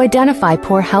heart to identify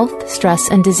poor health, stress,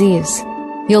 and disease.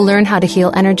 You'll learn how to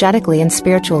heal energetically and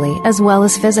spiritually, as well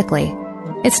as physically.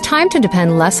 It's time to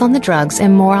depend less on the drugs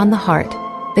and more on the heart.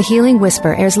 The Healing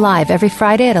Whisper airs live every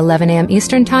Friday at 11 a.m.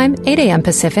 Eastern Time, 8 a.m.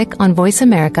 Pacific on Voice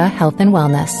America Health and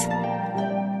Wellness.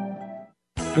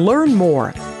 Learn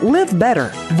more. Live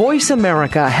better. Voice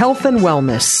America Health and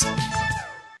Wellness.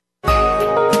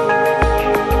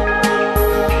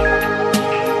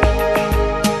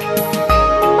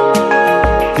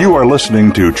 You are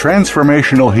listening to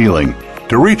Transformational Healing.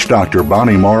 To reach Dr.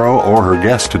 Bonnie Morrow or her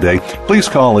guest today, please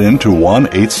call in to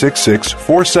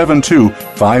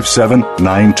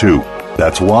 1-866-472-5792.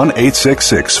 That's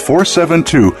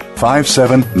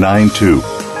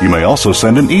 1-866-472-5792. You may also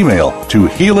send an email to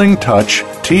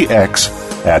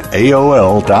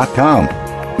healingtouchtx@aol.com.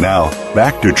 Now,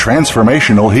 back to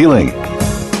Transformational Healing.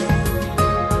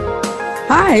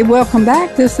 Hi, welcome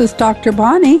back. This is Dr.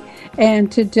 Bonnie.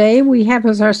 And today we have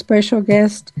as our special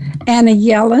guest Anna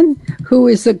Yellen, who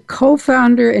is the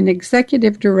co-founder and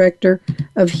executive director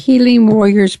of Healing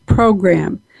Warriors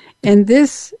Program. And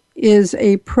this is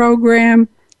a program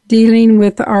dealing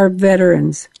with our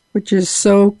veterans, which is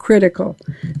so critical.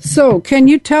 So can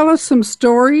you tell us some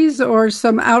stories or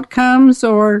some outcomes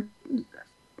or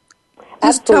just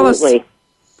Absolutely.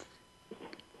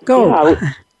 Tell us? Go.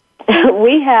 Yeah,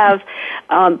 we have,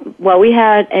 we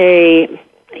had a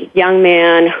young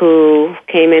man who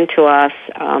came into us.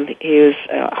 He was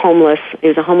homeless. He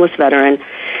was a homeless veteran,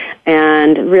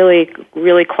 and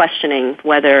really questioning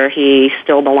whether he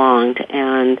still belonged.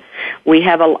 And we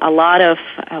have a lot of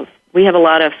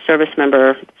service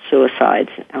member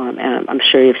suicides. And I'm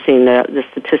sure you've seen the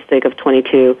statistic of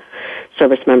 22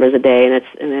 service members a day, and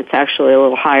it's actually a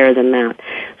little higher than that.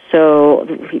 So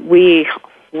we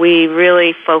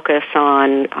really focus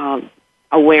on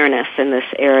awareness in this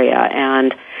area,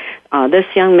 and this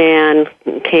young man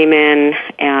came in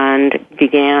and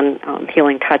began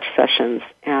healing touch sessions,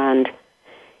 and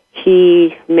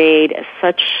he made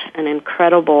such an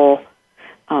incredible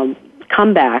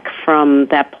comeback from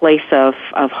that place of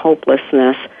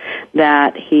hopelessness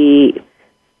that he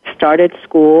started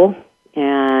school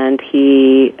and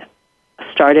he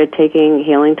started taking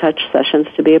healing touch sessions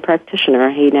to be a practitioner.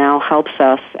 He now helps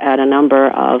us at a number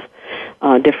of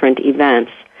different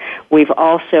events. We've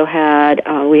also had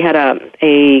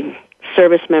a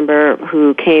service member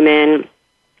who came in,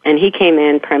 and he came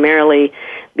in primarily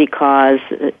because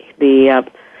the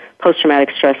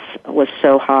post-traumatic stress was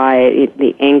so high,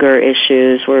 the anger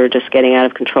issues were just getting out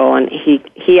of control, and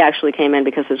he actually came in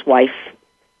because his wife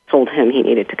told him he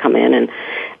needed to come in, and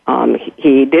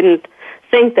he didn't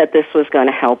think that this was going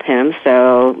to help him,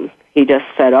 so he just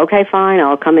said, okay, fine,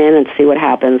 I'll come in and see what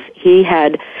happens. He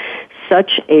had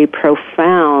such a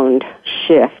profound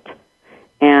shift,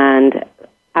 and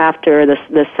after the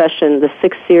session, the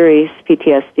 6-series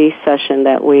PTSD session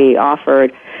that we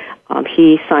offered,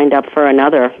 he signed up for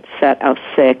another set of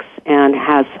 6 and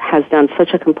has done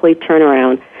such a complete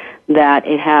turnaround that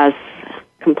it has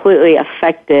completely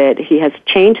affected. He has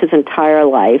changed his entire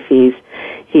life. He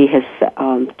has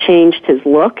changed his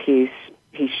look. He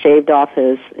shaved off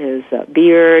his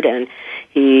beard, and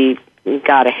he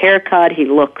got a haircut. He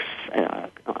looks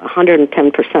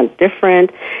 110%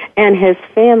 different, and his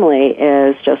family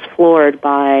is just floored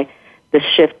by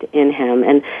shift in him.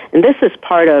 And this is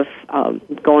part of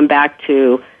going back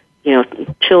to,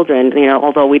 children,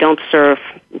 although we don't serve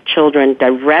children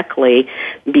directly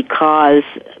because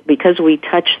we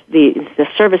touch the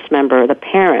service member, the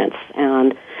parents,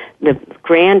 and the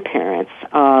grandparents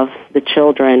of the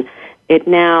children, it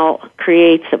now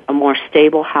creates a more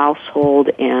stable household,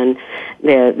 and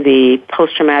the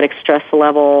post-traumatic stress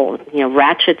level,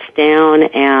 ratchets down,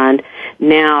 and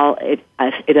now it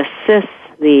assists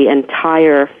the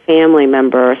entire family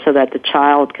member so that the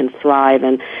child can thrive,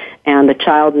 and the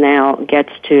child now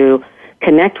gets to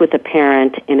connect with the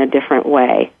parent in a different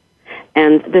way.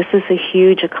 And this is a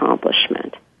huge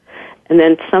accomplishment. And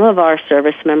then some of our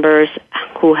service members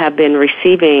who have been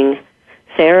receiving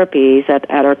therapies at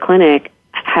our clinic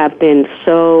have been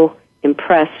so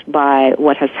impressed by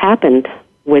what has happened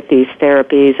with these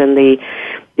therapies and the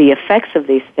effects of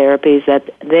these therapies that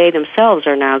they themselves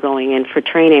are now going in for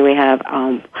training. We have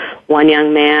one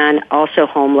young man, also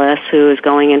homeless, who is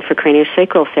going in for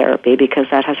craniosacral therapy because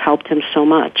that has helped him so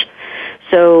much.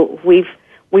 So we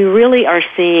really are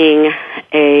seeing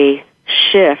a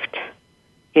shift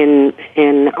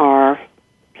in our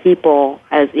people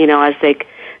as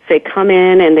they come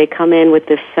in, and they come in with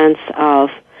this sense of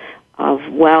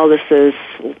well, this is,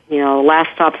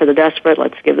 last stop for the desperate,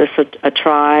 let's give this a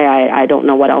try, I don't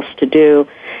know what else to do.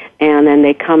 And then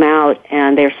they come out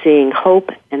and they're seeing hope,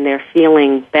 and they're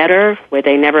feeling better where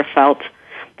they never felt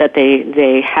that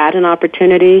they had an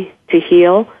opportunity to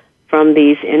heal from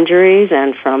these injuries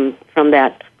and from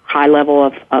that high level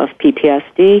of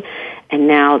PTSD, and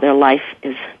now their life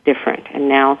is different, and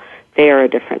now they are a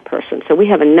different person. So we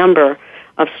have a number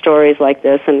of stories like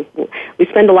this, and we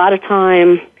spend a lot of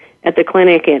time at the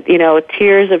clinic, and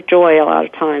tears of joy a lot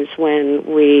of times when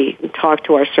we talk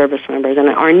to our service members. And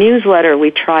our newsletter, we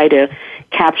try to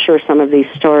capture some of these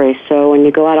stories. So when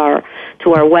you go out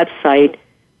to our website,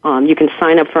 you can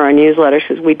sign up for our newsletter,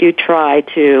 because we do try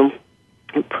to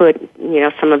put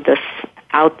some of this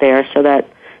out there so that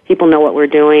people know what we're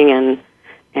doing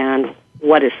and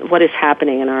what is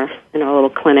happening in our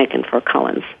little clinic in Fort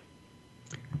Collins.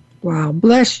 Wow,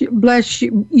 bless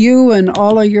you and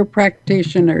all of your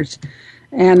practitioners,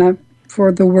 Anna,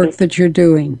 for the work that you're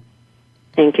doing.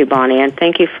 Thank you, Bonnie, and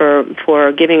thank you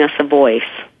for giving us a voice.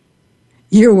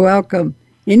 You're welcome.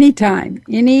 Anytime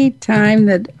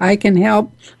that I can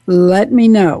help, let me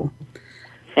know.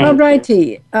 All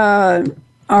righty. Our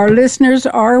listeners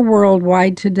are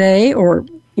worldwide today, or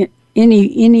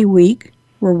any week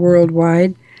we're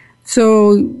worldwide.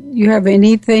 So you have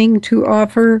anything to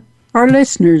offer our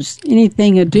listeners,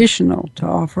 anything additional to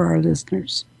offer our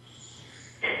listeners?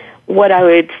 What I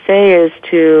would say is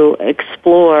to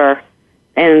explore,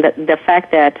 and the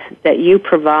fact that you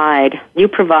provide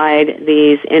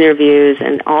these interviews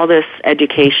and all this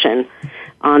education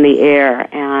on the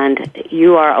air, and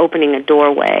you are opening a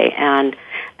doorway, and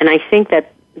I think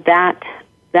that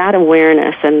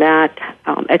awareness and that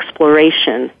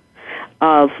exploration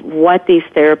of what these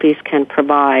therapies can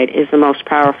provide is the most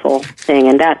powerful thing,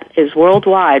 and that is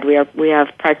worldwide. We have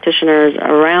practitioners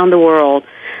around the world.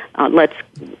 Let's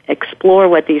explore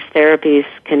what these therapies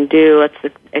can do. Let's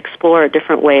explore a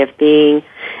different way of being,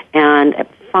 and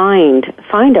find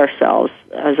ourselves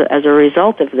as a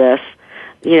result of this.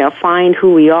 Find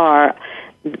who we are.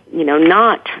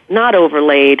 Not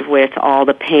overlaid with all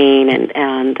the pain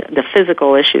and the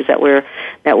physical issues that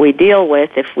we deal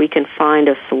with. If we can find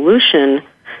a solution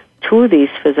to these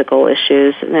physical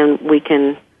issues, then we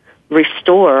can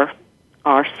restore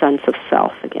our sense of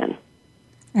self again.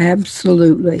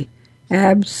 Absolutely.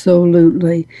 And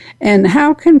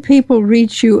how can people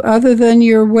reach you other than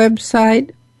your website,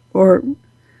 or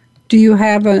do you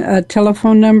have a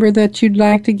telephone number that you'd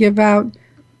like to give out?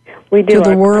 We do. To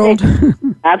the world?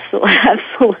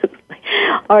 Absolutely.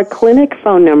 Our clinic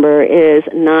phone number is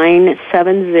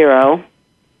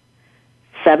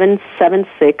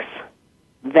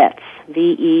 970-776-VETS,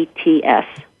 VETS.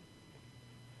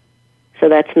 So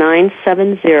that's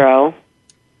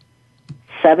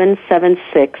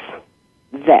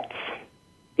 970-776-VETS,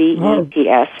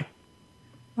 VETS.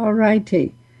 All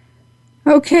righty.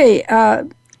 Okay,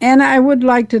 Anna, I would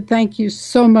like to thank you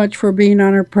so much for being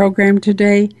on our program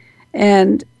today,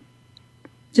 and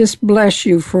just bless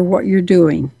you for what you're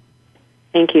doing.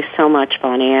 Thank you so much,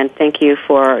 Bonnie, and thank you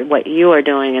for what you are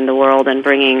doing in the world and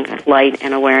bringing light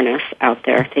and awareness out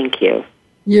there. Thank you.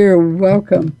 You're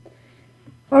welcome.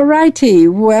 All righty.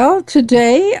 Well,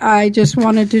 today I just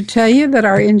wanted to tell you that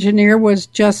our engineer was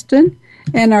Justin,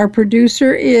 and our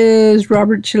producer is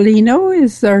Robert Cellino,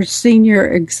 is our senior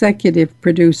executive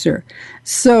producer.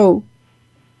 So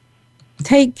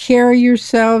take care of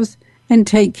yourselves and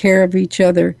take care of each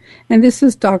other. And this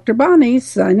is Dr. Bonnie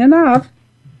signing off.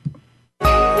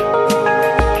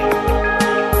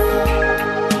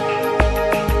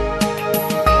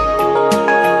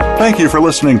 Thank you for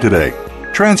listening today.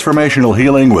 Transformational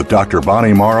Healing with Dr.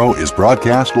 Bonnie Morrow is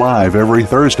broadcast live every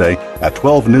Thursday at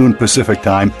 12 noon Pacific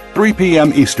Time, 3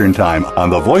 p.m. Eastern Time on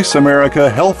the Voice America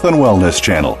Health and Wellness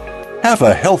Channel. Have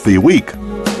a healthy week.